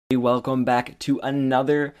Welcome back to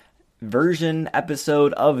another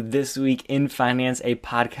episode of This Week in Finance, a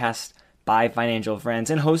podcast by Financial Friends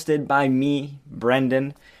and hosted by me,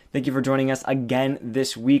 Brendan. Thank you for joining us again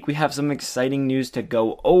this week. We have some exciting news to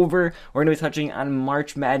go over. We're going to be touching on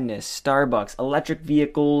March Madness, Starbucks, electric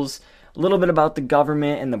vehicles, a little bit about the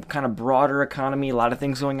government and the kind of broader economy, a lot of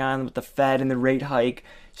things going on with the Fed and the rate hike,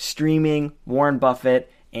 streaming, Warren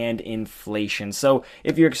Buffett, and inflation. So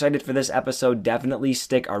if you're excited for this episode, definitely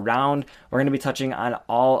stick around. We're going to be touching on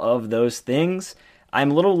all of those things.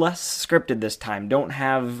 I'm a little less scripted this time.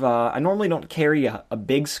 I normally don't carry a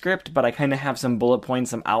big script, but I kind of have some bullet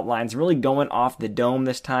points, some outlines, really going off the dome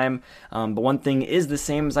this time. But one thing is the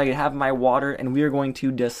same as I have my water, and we are going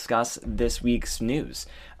to discuss this week's news.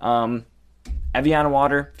 Evian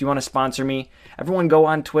Water, if you want to sponsor me, everyone go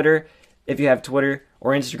on Twitter. If you have Twitter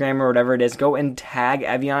or Instagram or whatever it is, go and tag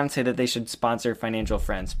Evian, say that they should sponsor Financial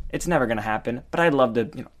Friends. It's never going to happen, but I'd love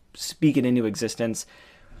to speak it into existence.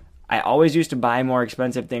 I always used to buy more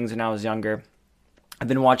expensive things when I was younger. I've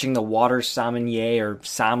been watching the water sommelier or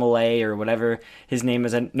sommelier or whatever his name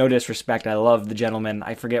is. No disrespect, I love the gentleman.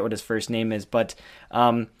 I forget what his first name is, but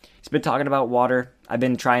he's been talking about water. I've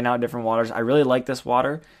been trying out different waters. I really like this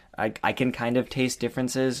water. I can kind of taste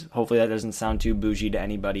differences. Hopefully that doesn't sound too bougie to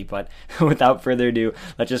anybody, but without further ado,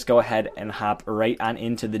 let's just go ahead and hop right on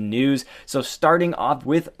into the news. So starting off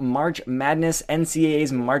with March Madness,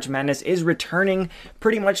 NCAA's March Madness is returning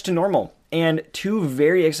pretty much to normal. And two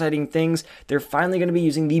very exciting things. They're finally going to be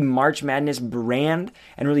using the March Madness brand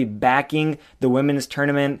and really backing the women's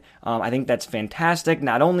tournament. I think that's fantastic.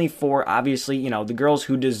 Not only for, obviously, the girls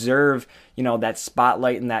who deserve, that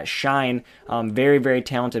spotlight and that shine. Very, very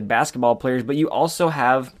talented basketball players. But you also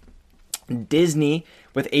have Disney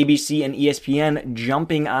with ABC and ESPN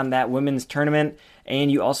jumping on that women's tournament.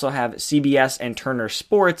 And you also have CBS and Turner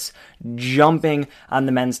Sports jumping on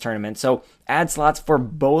the men's tournament. So ad slots for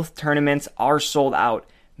both tournaments are sold out.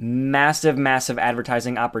 Massive, massive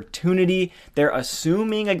advertising opportunity. They're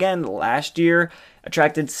assuming, again, last year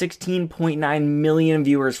attracted 16.9 million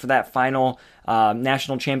viewers for that final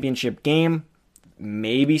national championship game.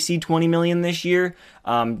 Maybe see 20 million this year.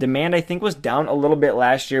 Demand, I think, was down a little bit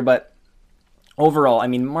last year, but overall,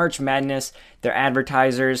 March Madness, their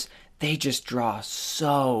advertisers, they just draw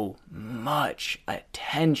so much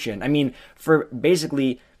attention. For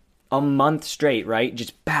basically a month straight, right?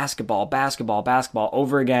 Just basketball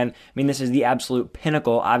over again. This is the absolute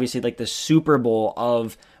pinnacle, obviously like the Super Bowl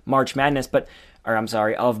of March Madness,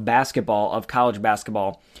 of basketball, of college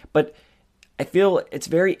basketball. But I feel it's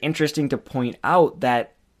very interesting to point out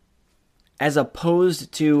that as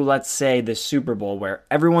opposed to, let's say, the Super Bowl, where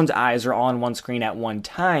everyone's eyes are all on one screen at one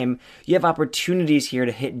time, you have opportunities here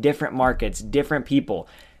to hit different markets, different people.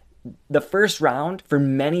 The first round, for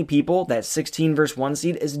many people, that 16 versus 1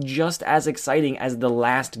 seed, is just as exciting as the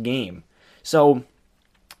last game. So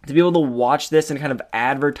to be able to watch this and kind of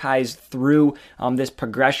advertise through this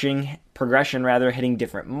progression, hitting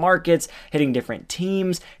different markets, hitting different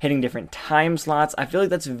teams, hitting different time slots, I feel like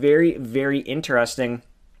that's very, very interesting.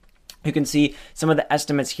 You can see some of the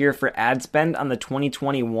estimates here for ad spend on the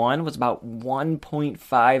 2021 was about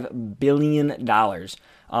 $1.5 billion,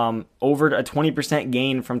 over a 20%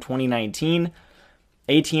 gain from 2019.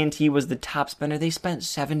 AT&T was the top spender. They spent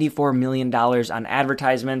 $74 million on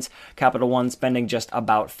advertisements. Capital One spending just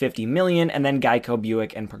about $50 million, and then Geico,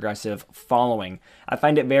 Buick, and Progressive following. I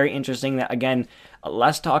find it very interesting that, again,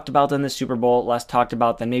 less talked about than the Super Bowl, less talked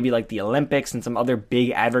about than maybe like the Olympics and some other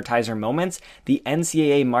big advertiser moments. The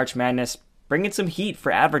NCAA March Madness bringing some heat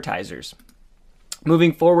for advertisers.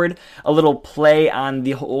 Moving forward, a little play on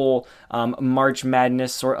the whole March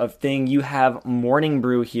Madness sort of thing. You have Morning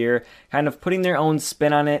Brew here, kind of putting their own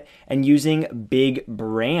spin on it and using big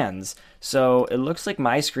brands. So it looks like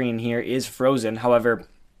my screen here is frozen. However,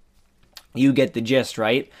 you get the gist,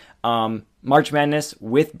 right? March Madness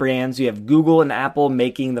with brands. You have Google and Apple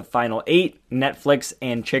making the final 8, Netflix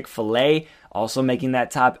and Chick-fil-A also making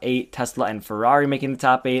that top 8, Tesla and Ferrari making the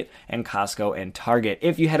top 8, and Costco and Target.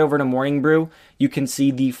 If you head over to Morning Brew, you can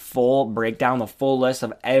see the full breakdown, the full list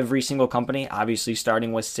of every single company, obviously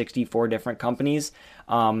starting with 64 different companies.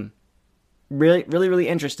 Really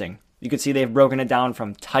interesting. You can see they've broken it down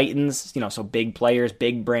from titans, so big players,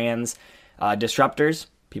 big brands, disruptors,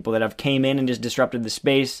 people that have came in and just disrupted the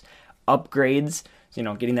space, upgrades,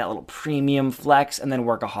 getting that little premium flex, and then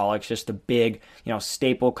workaholics, just the big,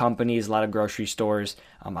 staple companies, a lot of grocery stores,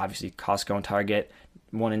 obviously Costco and Target,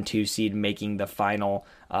 1 and 2 seed making the final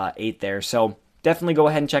 8 there. So definitely go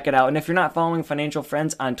ahead and check it out. And if you're not following Financial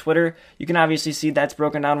Friends on Twitter, you can obviously see that's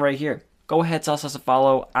broken down right here. go ahead, toss us a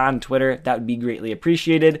follow on Twitter. That would be greatly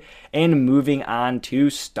appreciated. And moving on to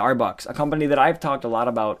Starbucks, a company that I've talked a lot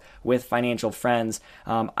about with financial friends.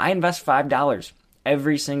 I invest $5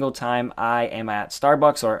 every single time I am at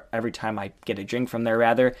Starbucks, or every time I get a drink from there,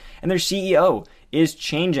 rather. And their CEO is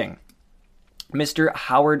changing. Mr.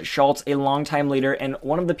 Howard Schultz, a longtime leader and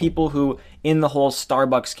one of the people who, in the whole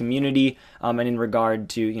Starbucks community, and in regard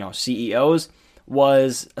to CEOs,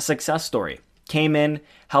 was a success story. Came in,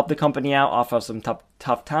 helped the company out off of some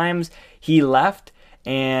tough times. He left,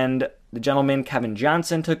 and the gentleman Kevin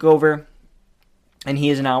Johnson took over, and he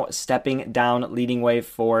is now stepping down, leading way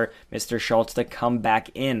for Mr. Schultz to come back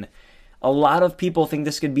in. A lot of people think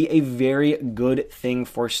this could be a very good thing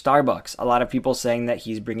for Starbucks. A lot of people saying that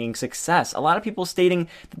he's bringing success. A lot of people stating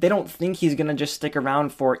that they don't think he's going to just stick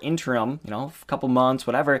around for interim, a couple months,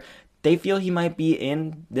 whatever. They feel he might be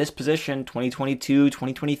in this position 2022,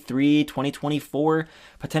 2023, 2024,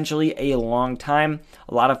 potentially a long time.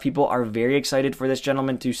 A lot of people are very excited for this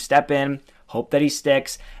gentleman to step in, hope that he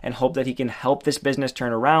sticks, and hope that he can help this business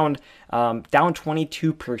turn around. Down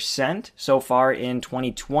 22% so far in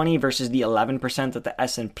 2020 versus the 11% that the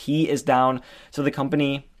S&P is down. So the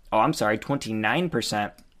company,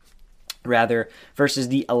 29% rather, versus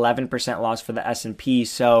the 11% loss for the S&P.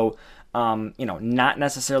 So not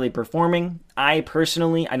necessarily performing. I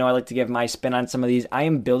know I like to give my spin on some of these. I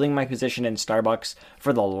am building my position in Starbucks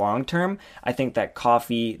for the long term. I think that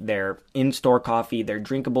coffee, their in-store coffee, their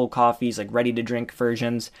drinkable coffees, like ready-to-drink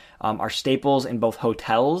versions, are staples in both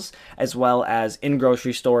hotels as well as in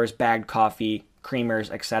grocery stores, bagged coffee,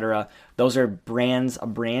 creamers, etc. Those are a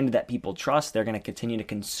brand that people trust. They're going to continue to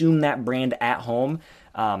consume that brand at home.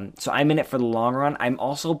 So I'm in it for the long run. I'm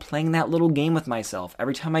also playing that little game with myself.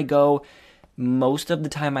 Every time I go, most of the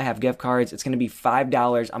time I have gift cards. It's going to be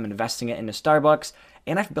 $5. I'm investing it into Starbucks.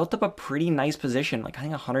 And I've built up a pretty nice position, like I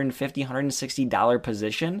think $150, $160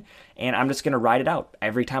 position. And I'm just going to ride it out.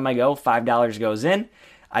 Every time I go, $5 goes in.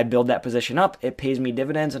 I build that position up. It pays me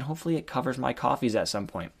dividends, and hopefully it covers my coffees at some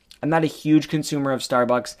point. I'm not a huge consumer of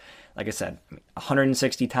Starbucks. Like I said,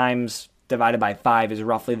 160 times divided by 5 is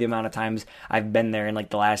roughly the amount of times I've been there in like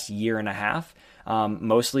the last year and a half,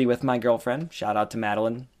 mostly with my girlfriend. Shout out to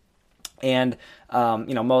Madeline. And,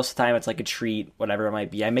 most of the time it's like a treat, whatever it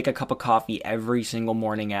might be. I make a cup of coffee every single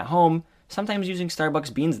morning at home, sometimes using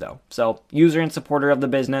Starbucks beans though. So user and supporter of the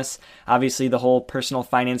business. Obviously the whole personal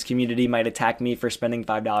finance community might attack me for spending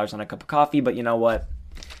 $5 on a cup of coffee, but you know what?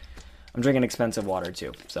 I'm drinking expensive water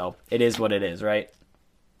too. So it is what it is, right?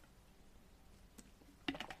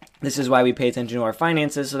 This is why we pay attention to our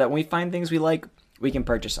finances, so that when we find things we like, we can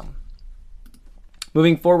purchase them.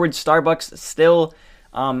 Moving forward, Starbucks still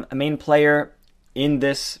a main player in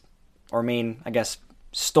this, or main,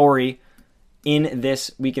 story in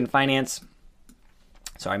this week in finance.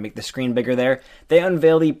 Sorry, make the screen bigger there. They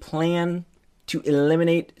unveiled a plan to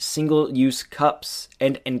eliminate single-use cups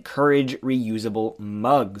and encourage reusable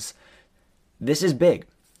mugs. This is big.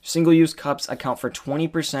 Single-use cups account for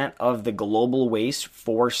 20% of the global waste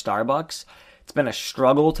for Starbucks. It's been a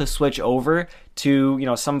struggle to switch over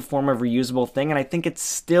to, some form of reusable thing, and I think it's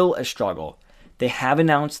still a struggle. They have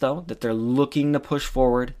announced, though, that they're looking to push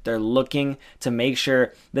forward. They're looking to make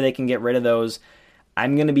sure that they can get rid of those.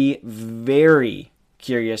 I'm going to be very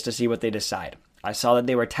curious to see what they decide. I saw that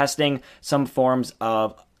they were testing some forms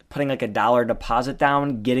of putting like $1 deposit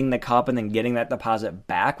down, getting the cup, and then getting that deposit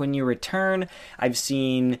back when you return. I've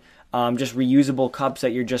seen just reusable cups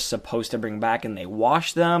that you're just supposed to bring back and they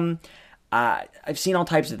wash them. I've seen all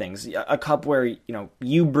types of things. A cup where,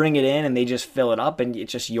 you bring it in and they just fill it up and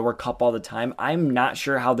it's just your cup all the time. I'm not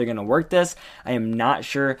sure how they're going to work this. I am not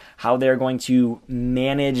sure how they're going to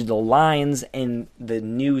manage the lines and the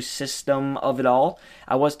new system of it all.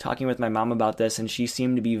 I was talking with my mom about this, and she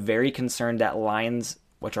seemed to be very concerned that lines,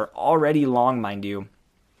 which are already long, mind you,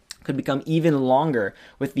 could become even longer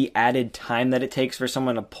with the added time that it takes for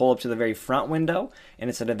someone to pull up to the very front window, and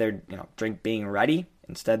instead of their drink being ready,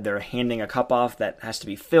 instead they're handing a cup off that has to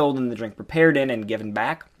be filled and the drink prepared in and given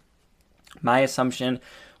back. My assumption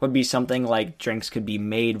would be something like drinks could be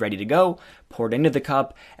made ready to go, poured into the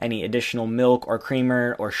cup, any additional milk or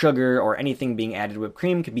creamer or sugar or anything being added whipped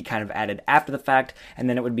cream could be kind of added after the fact, and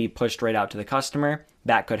then it would be pushed right out to the customer.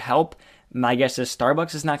 That could help. My guess is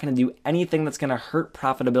Starbucks is not going to do anything that's going to hurt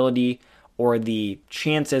profitability or the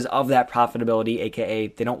chances of that profitability, aka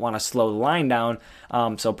they don't want to slow the line down.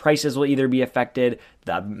 So prices will either be affected,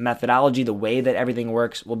 the methodology, the way that everything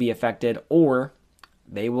works will be affected, or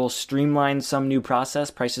they will streamline some new process,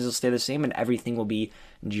 prices will stay the same, and everything will be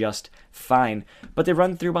just fine. But they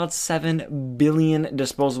run through about 7 billion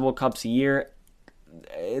disposable cups a year.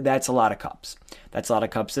 that's a lot of cups. That's a lot of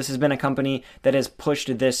cups. This has been a company that has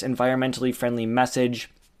pushed this environmentally friendly message.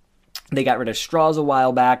 They got rid of straws a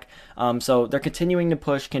while back, so they're continuing to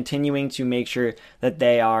push, continuing to make sure that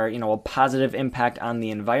they are, a positive impact on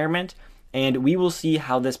the environment. And we will see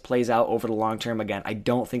how this plays out over the long term. Again, I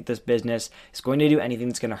don't think this business is going to do anything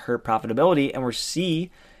that's going to hurt profitability, and we'll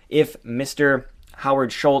see if Mr.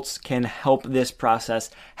 Howard Schultz can help this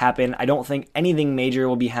process happen. I don't think anything major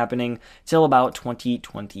will be happening till about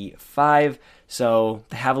 2025, so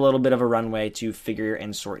they have a little bit of a runway to figure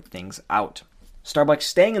and sort things out. Starbucks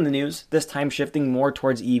staying in the news, this time shifting more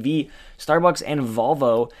towards EV. Starbucks and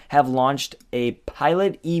Volvo have launched a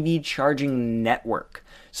pilot EV charging network.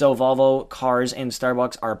 So Volvo Cars and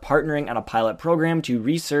Starbucks are partnering on a pilot program to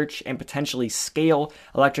research and potentially scale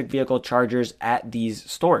electric vehicle chargers at these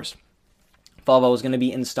stores. Volvo is going to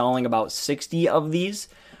be installing about 60 of these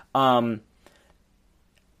over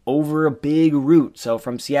a big route. So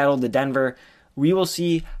from Seattle to Denver, we will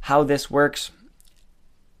see how this works.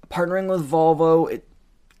 Partnering with Volvo,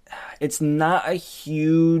 it's not a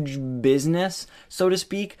huge business, so to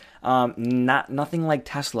speak. Nothing like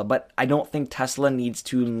Tesla, but I don't think Tesla needs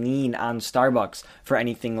to lean on Starbucks for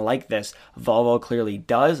anything like this. Volvo clearly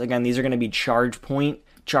does. Again, these are going to be charge point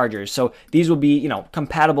chargers, so these will be,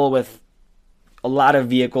 compatible with a lot of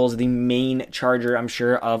vehicles. The main charger, I'm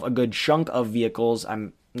sure, of a good chunk of vehicles.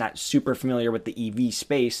 I'm not super familiar with the EV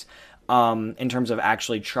space in terms of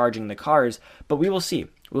actually charging the cars, but we will see.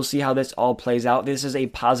 We'll see how this all plays out. This is a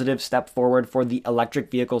positive step forward for the electric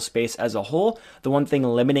vehicle space as a whole. The one thing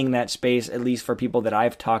limiting that space, at least for people that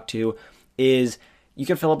I've talked to, is you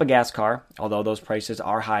could fill up a gas car, although those prices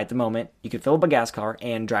are high at the moment. You could fill up a gas car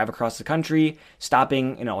and drive across the country,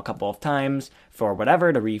 stopping, a couple of times for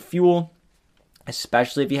whatever to refuel,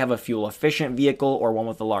 especially if you have a fuel-efficient vehicle or one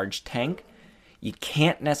with a large tank. You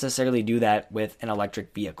can't necessarily do that with an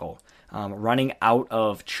electric vehicle. Running out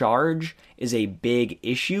of charge is a big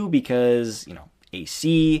issue because,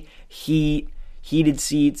 AC, heat, heated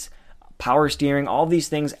seats, power steering, all these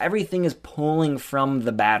things, everything is pulling from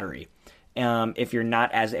the battery. If you're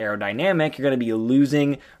not as aerodynamic, you're going to be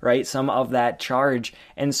losing, right, some of that charge.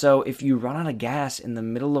 And so if you run out of gas in the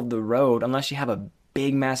middle of the road, unless you have a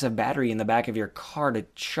big, massive battery in the back of your car to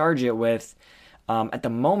charge it with, at the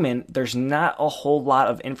moment, there's not a whole lot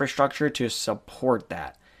of infrastructure to support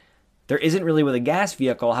that. There isn't really with a gas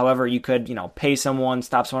vehicle. However, you could, pay someone,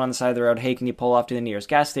 stop someone on the side of the road. Hey, can you pull off to the nearest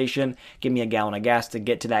gas station? Give me a gallon of gas to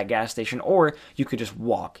get to that gas station. Or you could just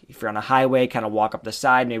walk. If you're on a highway, kind of walk up the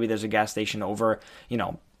side. Maybe there's a gas station over,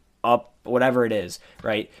 up, whatever it is,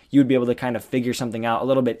 right? You'd be able to kind of figure something out a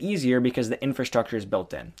little bit easier because the infrastructure is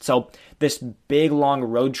built in. So this big, long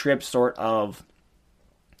road trip sort of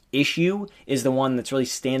issue is the one that's really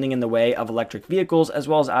standing in the way of electric vehicles, as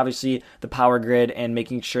well as obviously the power grid and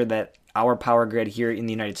making sure that our power grid here in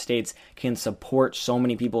the United States can support so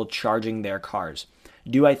many people charging their cars.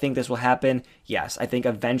 Do I think this will happen? Yes. I think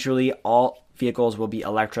eventually all vehicles will be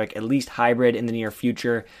electric, at least hybrid in the near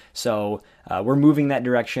future. So we're moving that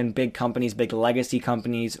direction. Big companies, big legacy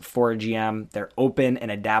companies, Ford, GM, they're open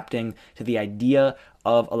and adapting to the idea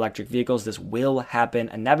of electric vehicles. This will happen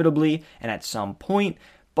inevitably and at some point.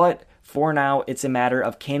 But for now, it's a matter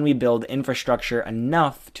of can we build infrastructure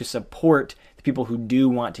enough to support the people who do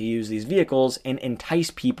want to use these vehicles and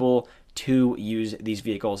entice people to use these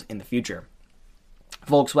vehicles in the future.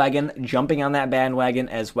 Volkswagen jumping on that bandwagon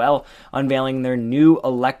as well, unveiling their new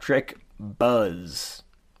electric Buzz.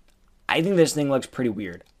 I think this thing looks pretty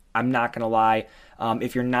weird. I'm not going to lie.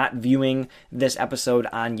 If you're not viewing this episode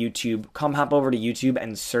on YouTube, come hop over to YouTube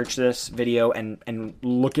and search this video and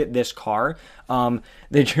look at this car.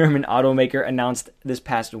 The German automaker announced this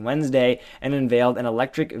past Wednesday and unveiled an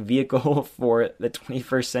electric vehicle for the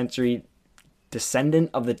 21st century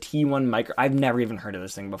descendant of the T1 Micro. I've never even heard of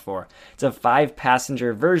this thing before. It's a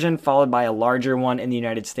 5-passenger version followed by a larger one in the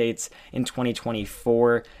United States in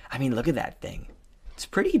 2024. I mean, look at that thing. It's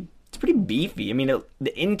pretty beefy. I mean,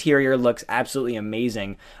 the interior looks absolutely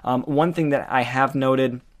amazing. One thing that I have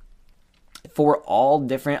noted for all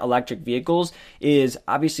different electric vehicles is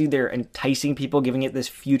obviously they're enticing people, giving it this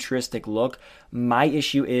futuristic look. My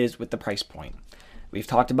issue is with the price point. We've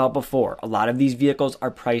talked about before, a lot of these vehicles are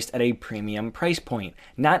priced at a premium price point.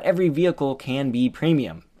 Not every vehicle can be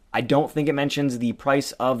premium. I don't think it mentions the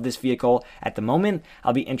price of this vehicle at the moment.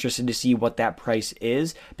 I'll be interested to see what that price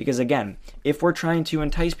is because, again, if we're trying to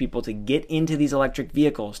entice people to get into these electric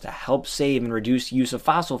vehicles to help save and reduce use of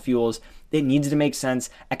fossil fuels, it needs to make sense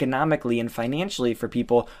economically and financially for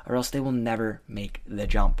people or else they will never make the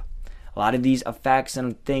jump. a lot of these effects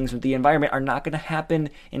and things with the environment are not going to happen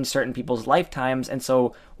in certain people's lifetimes. And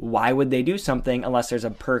so why would they do something unless there's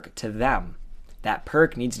a perk to them? That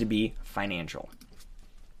perk needs to be financial.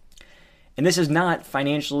 And this is not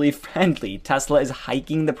financially friendly. Tesla is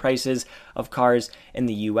hiking the prices of cars in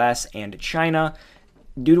the US and China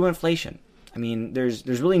due to inflation. I mean, there's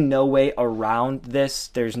really no way around this.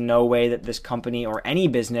 There's no way that this company or any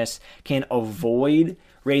business can avoid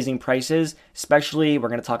raising prices, especially we're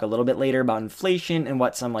going to talk a little bit later about inflation and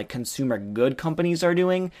what some like consumer good companies are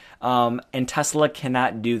doing. And Tesla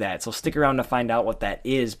cannot do that. So stick around to find out what that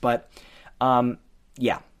is. But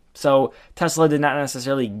yeah, so Tesla did not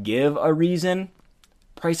necessarily give a reason.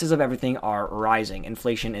 Prices of everything are rising.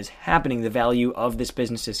 Inflation is happening. The value of this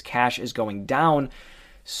business's cash is going down.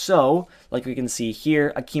 So, like we can see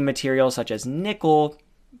here, a key material such as nickel,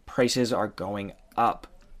 prices are going up.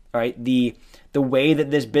 All right, the way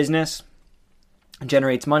that this business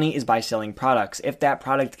generates money is by selling products. If that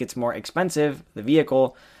product gets more expensive, the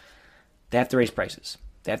vehicle, they have to raise prices.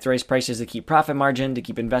 They have to raise prices to keep profit margin, to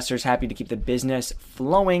keep investors happy, to keep the business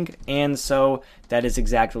flowing. And so that is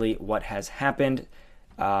exactly what has happened.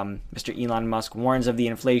 Mr. Elon Musk warns of the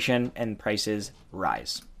inflation and prices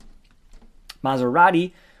rise.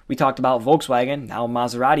 Maserati, we talked about Volkswagen. Now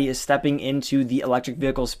Maserati is stepping into the electric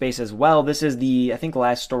vehicle space as well. This is the, I think,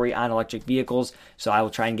 last story on electric vehicles, so I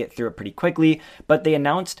will try and get through it pretty quickly. But they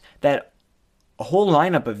announced that a whole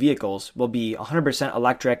lineup of vehicles will be 100%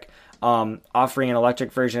 electric, offering an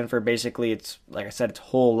electric version for basically, it's like I said, its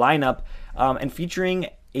whole lineup, and featuring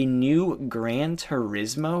a new Gran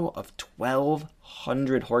Turismo of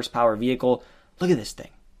 1,200 horsepower vehicle. Look at this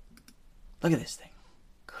thing. Look at this thing.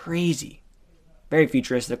 Crazy. Very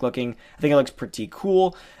futuristic looking. I think it looks pretty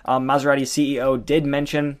cool. Maserati CEO did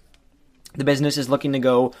mention the business is looking to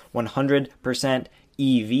go 100%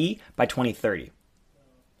 EV by 2030.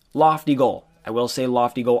 Lofty goal. I will say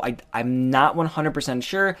lofty goal. I'm not 100%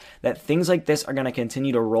 sure that things like this are going to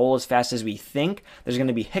continue to roll as fast as we think. There's going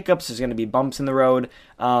to be hiccups. There's going to be bumps in the road.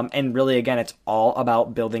 And really, again, it's all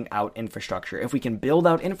about building out infrastructure. If we can build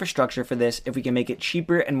out infrastructure for this, if we can make it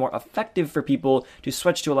cheaper and more effective for people to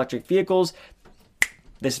switch to electric vehicles,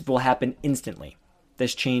 this will happen instantly.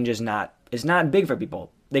 This change is not big for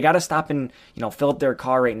people. They got to stop and fill up their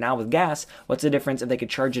car right now with gas. What's the difference if they could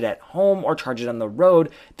charge it at home or charge it on the road?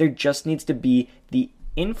 There just needs to be the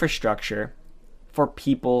infrastructure for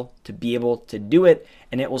people to be able to do it,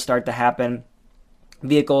 and it will start to happen.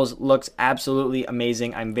 Vehicles looks absolutely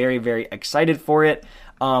amazing. I'm very, very excited for it.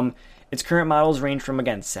 Its current models range from,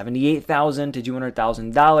 again, $78,000 to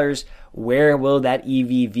 $200,000. Where will that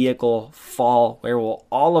EV vehicle fall? Where will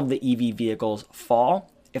all of the EV vehicles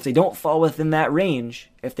fall? If they don't fall within that range,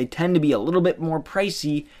 if they tend to be a little bit more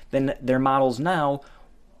pricey than their models now,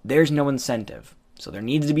 there's no incentive. So there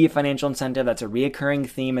needs to be a financial incentive. That's a reoccurring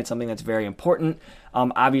theme. It's something that's very important,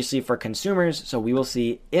 obviously, for consumers. So we will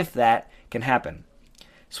see if that can happen.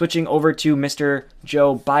 Switching over to Mr.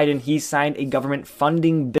 Joe Biden, he signed a government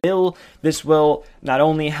funding bill. This will not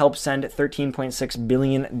only help send $13.6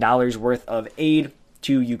 billion worth of aid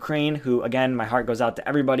to Ukraine, who, again, my heart goes out to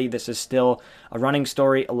everybody. This is still a running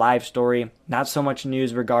story, a live story. Not so much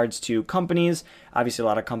news regards to companies. Obviously, a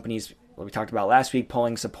lot of companies, what we talked about last week,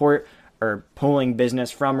 pulling support or pulling business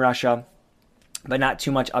from Russia, but not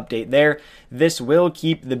too much update there. This will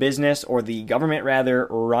keep the business, or the government rather,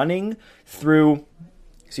 running through,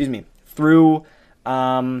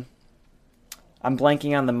 I'm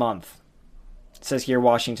blanking on the month. It says here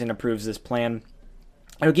Washington approves this plan.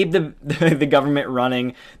 It'll keep the government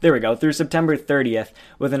running, there we go, through September 30th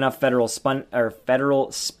with enough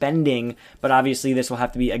federal spending, but obviously this will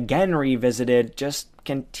have to be again revisited, just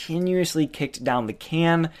continuously kicked down the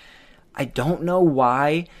can. I don't know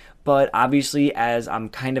why, but obviously as I'm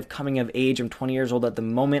kind of coming of age, I'm 20 years old at the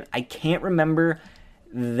moment, I can't remember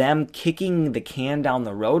them kicking the can down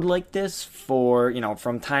the road like this for,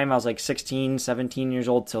 from time I was like 16, 17 years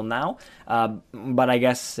old till now. But I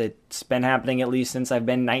guess it's been happening at least since I've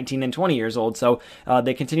been 19 and 20 years old. So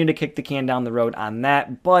they continue to kick the can down the road on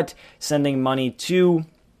that. But sending money to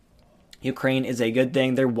Ukraine is a good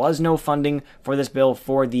thing. There was no funding for this bill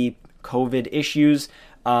for the COVID issues.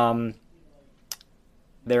 There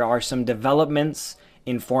are some developments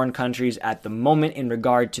in foreign countries at the moment in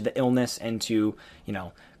regard to the illness and to,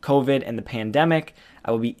 COVID and the pandemic.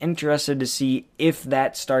 I will be interested to see if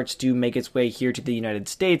that starts to make its way here to the United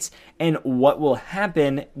States and what will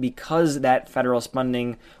happen because that federal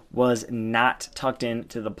funding was not tucked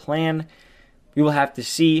into the plan. We will have to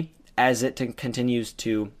see as it continues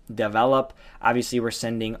to develop. Obviously, we're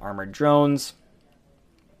sending armored drones.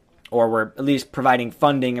 or we're at least providing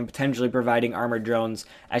funding and potentially providing armored drones,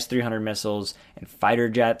 S-300 missiles, and fighter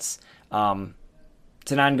jets.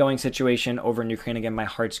 It's an ongoing situation over in Ukraine. Again, my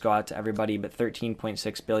hearts go out to everybody, but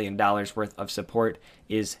 $13.6 billion worth of support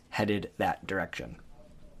is headed that direction.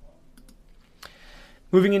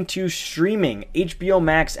 Moving into streaming, HBO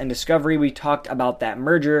Max and Discovery, we talked about that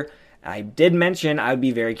merger. I did mention I would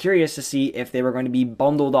be very curious to see if they were going to be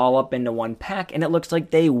bundled all up into one pack, and it looks like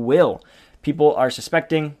they will. People are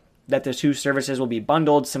suspecting that the two services will be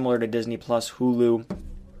bundled, similar to Disney Plus, Hulu,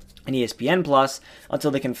 and ESPN Plus,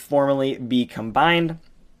 until they can formally be combined.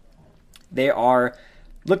 They are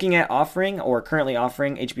looking at offering, or currently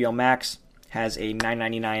offering, HBO Max has a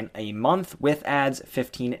 $9.99 a month with ads,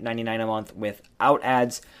 $15.99 a month without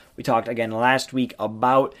ads. We talked again last week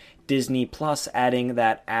about Disney Plus adding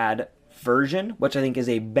that ad version, which I think is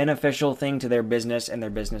a beneficial thing to their business and their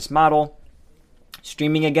business model.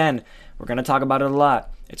 Streaming, again, we're going to talk about it a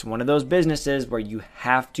lot. It's one of those businesses where you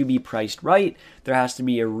have to be priced right. There has to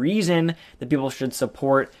be a reason that people should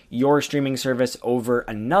support your streaming service over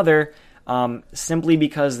another, simply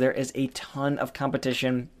because there is a ton of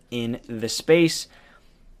competition in the space.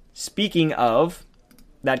 Speaking of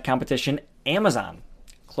that competition, Amazon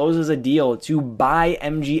closes a deal to buy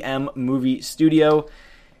MGM Movie Studio.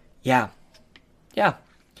 Yeah.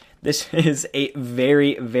 This is a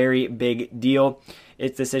very, very big deal.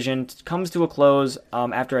 Its decision comes to a close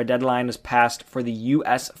after a deadline was passed for the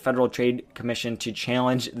U.S. Federal Trade Commission to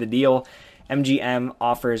challenge the deal. MGM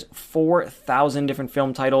offers 4,000 different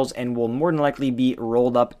film titles and will more than likely be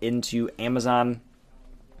rolled up into Amazon.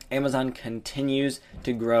 Amazon continues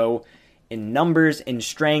to grow in numbers, in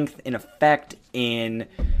strength, in effect, in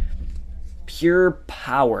pure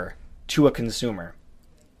power to a consumer.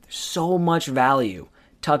 There's so much value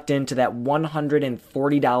tucked into that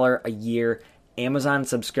 $140 a year Amazon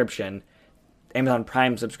subscription, Amazon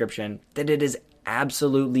Prime subscription, that it is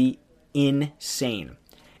absolutely insane.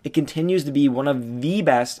 It continues to be one of the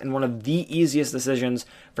best and one of the easiest decisions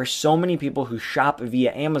for so many people who shop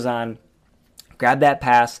via Amazon. Grab that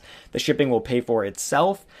pass. The shipping will pay for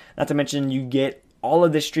itself. Not to mention you get all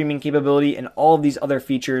of this streaming capability and all of these other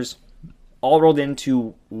features all rolled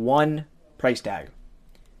into one price tag.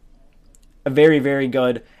 A very, very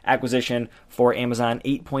good acquisition for Amazon.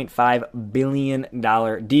 $8.5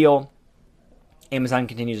 billion deal. Amazon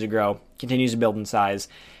continues to grow, continues to build in size,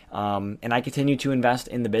 and I continue to invest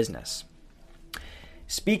in the business.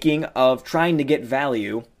 Speaking of trying to get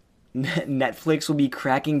value, Netflix will be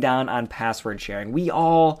cracking down on password sharing. We've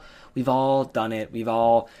all done it. We've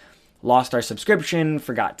all lost our subscription,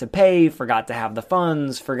 forgot to pay, forgot to have the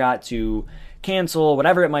funds, forgot to cancel,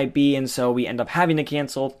 whatever it might be, and so we end up having to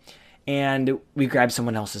cancel. And we grab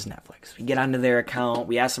someone else's Netflix. We get onto their account,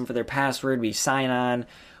 we ask them for their password, we sign on,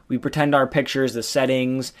 we pretend our pictures, the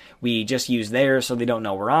settings, we just use theirs so they don't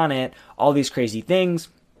know we're on it, all these crazy things.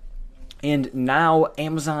 And now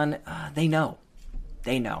Amazon, they know.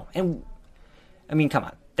 And I mean, come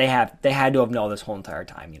on. They had to have known this whole entire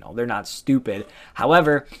time, They're not stupid.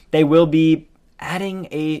 However, they will be adding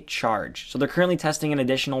a charge. So they're currently testing an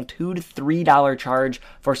additional $2 to $3 charge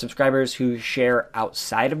for subscribers who share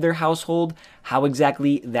outside of their household. How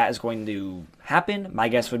exactly that is going to happen, my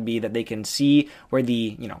guess would be that they can see where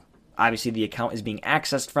the, obviously the account is being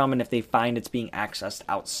accessed from, and if they find it's being accessed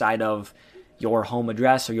outside of your home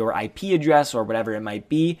address or your IP address or whatever it might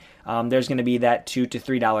be, there's going to be that $2 to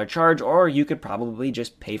 $3 charge, or you could probably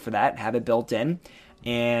just pay for that, have it built in,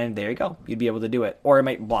 and there you go. You'd be able to do it. Or it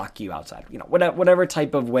might block you outside. Whatever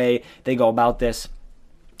type of way they go about this.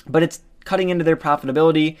 But it's cutting into their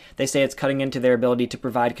profitability. They say it's cutting into their ability to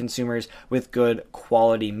provide consumers with good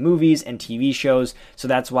quality movies and TV shows. So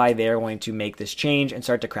that's why they're going to make this change and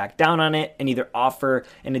start to crack down on it and either offer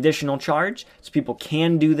an additional charge so people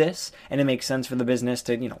can do this and it makes sense for the business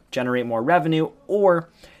to, generate more revenue, or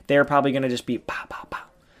they're probably going to just be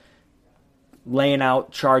laying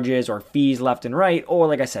out charges or fees left and right, or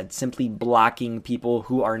like I said, simply blocking people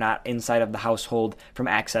who are not inside of the household from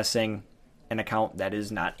accessing an account that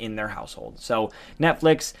is not in their household. So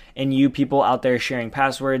Netflix and you people out there sharing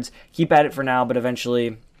passwords, keep at it for now, but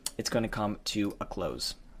eventually it's going to come to a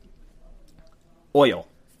close. Oil.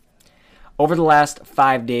 Over the last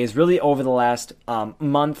 5 days, really over the last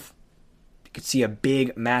month, you could see a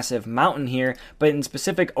big, massive mountain here, but in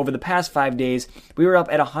specific, over the past 5 days, we were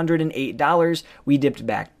up at $108. We dipped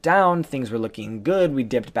back down. Things were looking good. We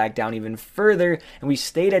dipped back down even further, and we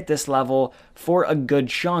stayed at this level for a good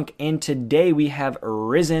chunk. And today, we have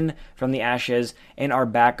risen from the ashes and are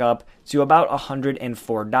back up to about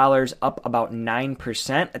 $104, up about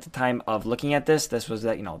 9% at the time of looking at this. This was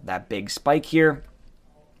that big spike here.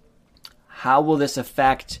 How will this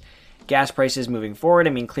affect gas prices moving forward, I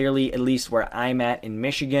mean, clearly, at least where I'm at in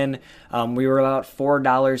Michigan, we were about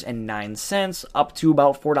 $4.09 up to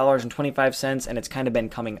about $4.25, and it's kind of been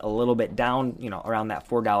coming a little bit down, around that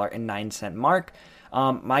 $4.09 mark.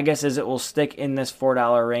 My guess is it will stick in this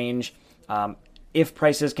 $4 range. If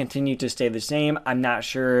prices continue to stay the same, I'm not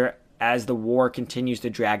sure, as the war continues to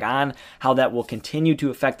drag on, how that will continue to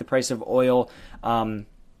affect the price of oil.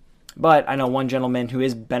 But I know one gentleman who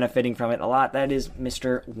is benefiting from it a lot. That is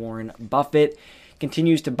Mr. Warren Buffett.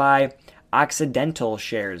 Continues to buy Occidental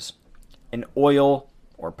shares, an oil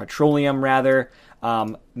or petroleum rather,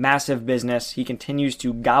 massive business. He continues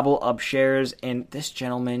to gobble up shares, and this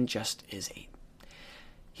gentleman just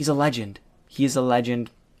he's a legend. He is a legend.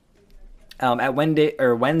 At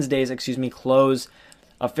Wednesday's close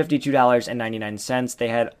of $52.99, they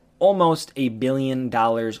had almost $1 billion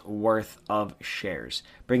worth of shares,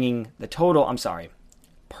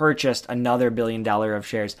 purchased another $1 billion of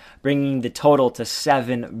shares, bringing the total to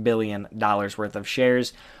 $7 billion worth of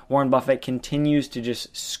shares. Warren Buffett continues to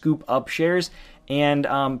just scoop up shares, and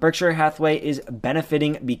Berkshire Hathaway is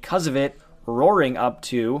benefiting because of it, roaring up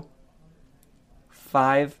to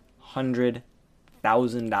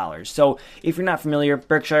 $500,000. So if you're not familiar,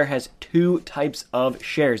 Berkshire has two types of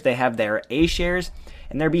shares. They have their A shares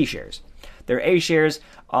and their B shares. Their A shares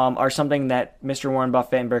are something that Mr. Warren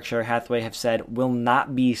Buffett and Berkshire Hathaway have said will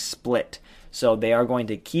not be split. So they are going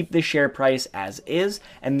to keep the share price as is,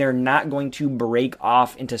 and they're not going to break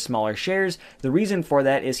off into smaller shares. The reason for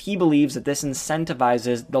that is he believes that this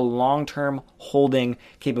incentivizes the long-term holding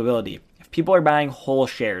capability. If people are buying whole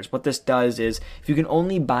shares, what this does is if you can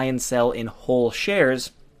only buy and sell in whole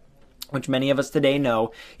shares, which many of us today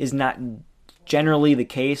know is not generally the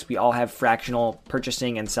case. We all have fractional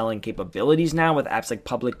purchasing and selling capabilities now with apps like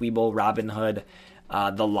Public, Webull, Robinhood,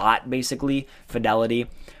 The Lot, basically, Fidelity.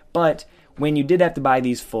 But when you did have to buy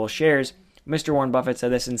these full shares, Mr. Warren Buffett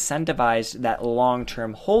said this incentivized that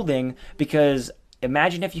long-term holding, because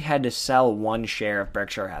imagine if you had to sell one share of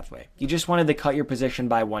Berkshire Hathaway. You just wanted to cut your position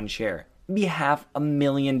by one share. It'd be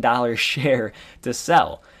 $500,000 share to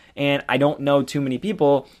sell. And I don't know too many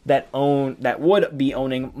people that would be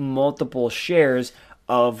owning multiple shares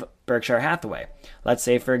of Berkshire Hathaway. Let's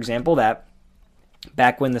say, for example, that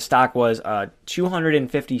back when the stock was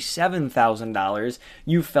 $257,000,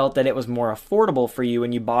 you felt that it was more affordable for you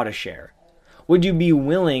and you bought a share. Would you be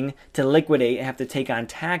willing to liquidate and have to take on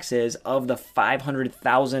taxes of the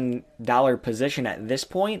 $500,000 position at this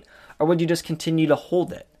point, or would you just continue to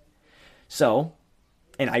hold it? So,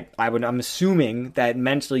 and I'm assuming that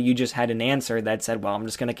mentally you just had an answer that said, well, I'm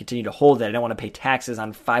just going to continue to hold it. I don't want to pay taxes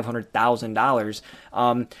on $500,000.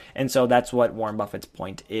 And so that's what Warren Buffett's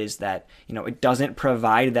point is, that, it doesn't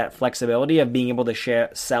provide that flexibility of being able to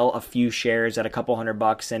sell a few shares at a couple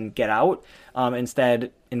 $100 and get out.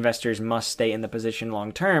 Instead, investors must stay in the position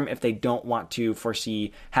long term if they don't want to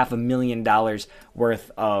foresee $500,000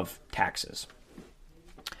 worth of taxes.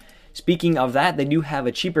 Speaking of that, they do have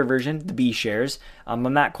a cheaper version, the B shares. I'm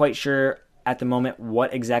not quite sure at the moment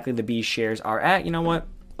what exactly the B shares are at. You know what?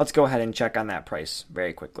 Let's go ahead and check on that price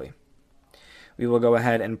very quickly. We will go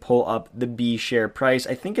ahead and pull up the B share price.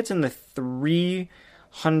 I think it's in the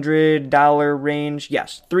 $300 range.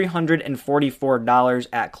 Yes, $344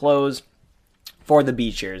 at close for the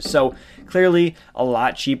B shares. So clearly a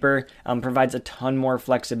lot cheaper, provides a ton more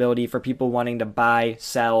flexibility for people wanting to buy,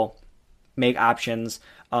 sell, make options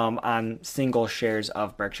on single shares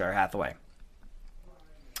of Berkshire Hathaway.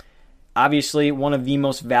 Obviously, one of the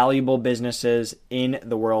most valuable businesses in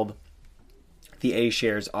the world. The A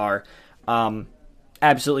shares are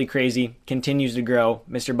absolutely crazy, continues to grow.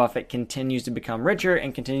 Mr. Buffett continues to become richer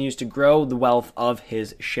and continues to grow the wealth of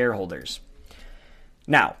his shareholders.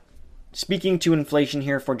 Now, speaking to inflation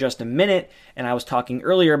here for just a minute, and I was talking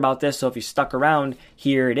earlier about this, so if you stuck around,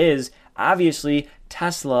 here it is. Obviously,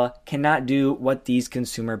 Tesla cannot do what these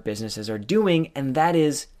consumer businesses are doing, and that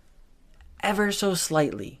is ever so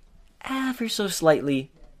slightly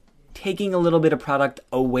taking a little bit of product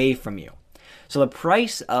away from you. So the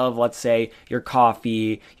price of, let's say, your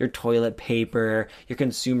coffee, your toilet paper, your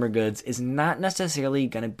consumer goods is not necessarily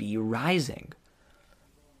going to be rising.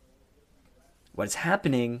 What's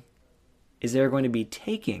happening is they're going to be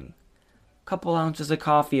taking a couple ounces of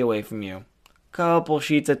coffee away from you, couple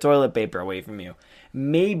sheets of toilet paper away from you,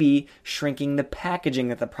 maybe shrinking the packaging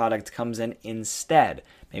that the product comes in instead.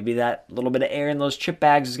 Maybe that little bit of air in those chip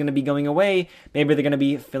bags is going to be going away. Maybe they're going to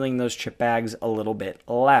be filling those chip bags a little bit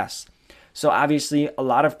less. So obviously a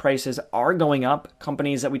lot of prices are going up.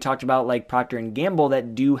 Companies that we talked about like Procter & Gamble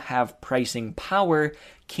that do have pricing power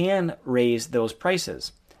can raise those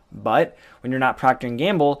prices. But when you're not Procter &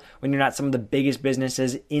 Gamble, when you're not some of the biggest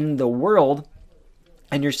businesses in the world,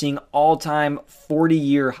 and you're seeing all-time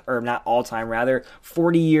 40-year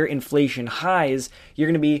inflation highs, you're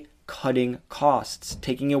going to be cutting costs,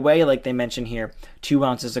 taking away, like they mentioned here, 2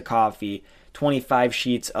 ounces of coffee, 25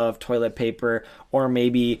 sheets of toilet paper, or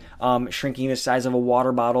maybe shrinking the size of a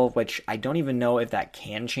water bottle, which I don't even know if that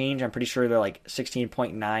can change. I'm pretty sure they're like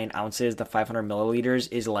 16.9 ounces. The 500 milliliters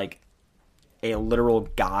is like a literal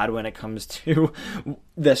god when it comes to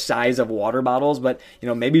the size of water bottles, but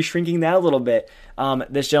maybe shrinking that a little bit.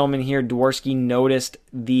 This gentleman here, Dworsky, noticed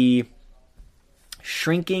the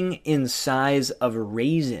shrinking in size of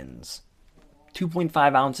raisins.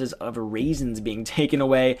 2.5 ounces of raisins being taken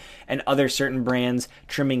away, and other certain brands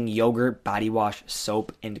trimming yogurt, body wash,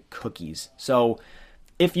 soap, and cookies. So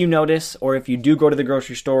if you notice, or if you do go to the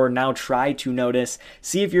grocery store, now try to notice,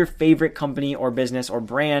 see if your favorite company or business or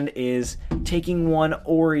brand is taking one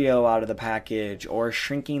Oreo out of the package, or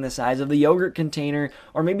shrinking the size of the yogurt container,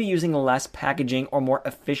 or maybe using less packaging or more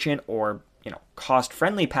efficient or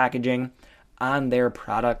cost-friendly packaging on their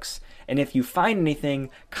products. And if you find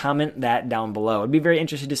anything, comment that down below. I'd be very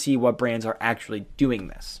interested to see what brands are actually doing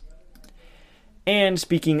this. And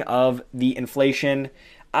speaking of the inflation,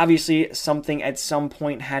 obviously something at some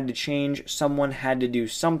point had to change. Someone had to do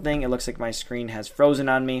something. It looks like my screen has frozen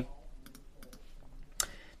on me.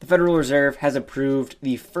 The Federal Reserve has approved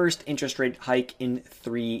the first interest rate hike in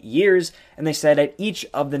 3 years, and they said at each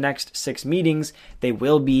of the next 6 meetings, they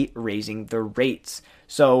will be raising the rates.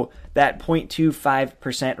 So that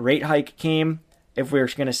 0.25% rate hike came. If we're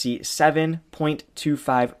going to see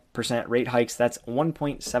 7.25% rate hikes, that's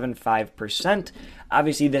 1.75%.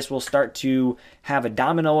 Obviously, this will start to have a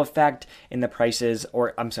domino effect in the prices,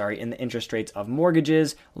 in the interest rates of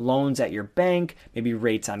mortgages, loans at your bank, maybe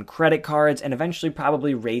rates on credit cards, and eventually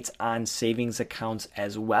probably rates on savings accounts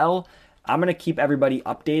as well. I'm going to keep everybody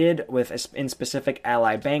updated with, in specific,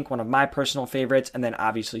 Ally Bank, one of my personal favorites, and then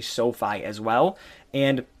obviously SoFi as well.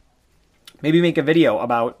 And maybe make a video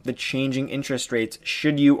about the changing interest rates.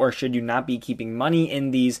 Should you or should you not be keeping money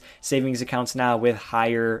in these savings accounts now with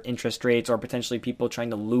higher interest rates, or potentially people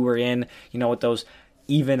trying to lure in, with those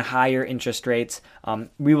even higher interest rates?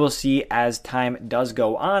 We will see as time does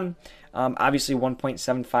go on. Obviously,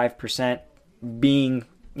 1.75% being,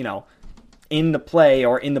 in the play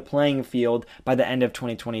or in the playing field by the end of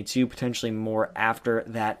 2022, potentially more after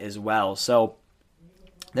that as well. So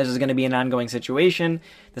this is going to be an ongoing situation.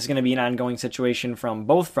 This is going to be an ongoing situation from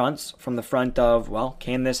both fronts. From the front of,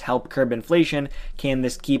 can this help curb inflation? Can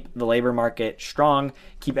this keep the labor market strong?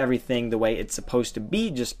 Keep everything the way it's supposed to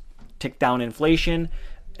be? Just tick down inflation,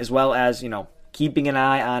 as well as, keeping an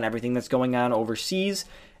eye on everything that's going on overseas.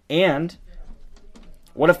 And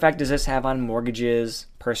what effect does this have on mortgages,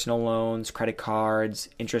 personal loans, credit cards,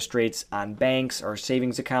 interest rates on banks or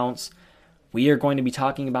savings accounts? We are going to be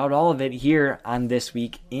talking about all of it here on This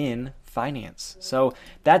Week in Finance. So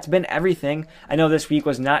that's been everything. I know this week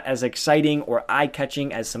was not as exciting or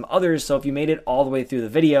eye-catching as some others, so if you made it all the way through the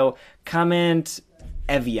video, comment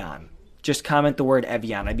Evian. Just comment the word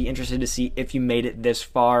Evian. I'd be interested to see if you made it this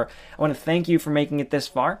far. I want to thank you for making it this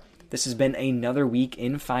far. This has been another week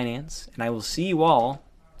in finance, and I will see you all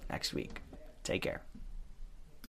next week. Take care.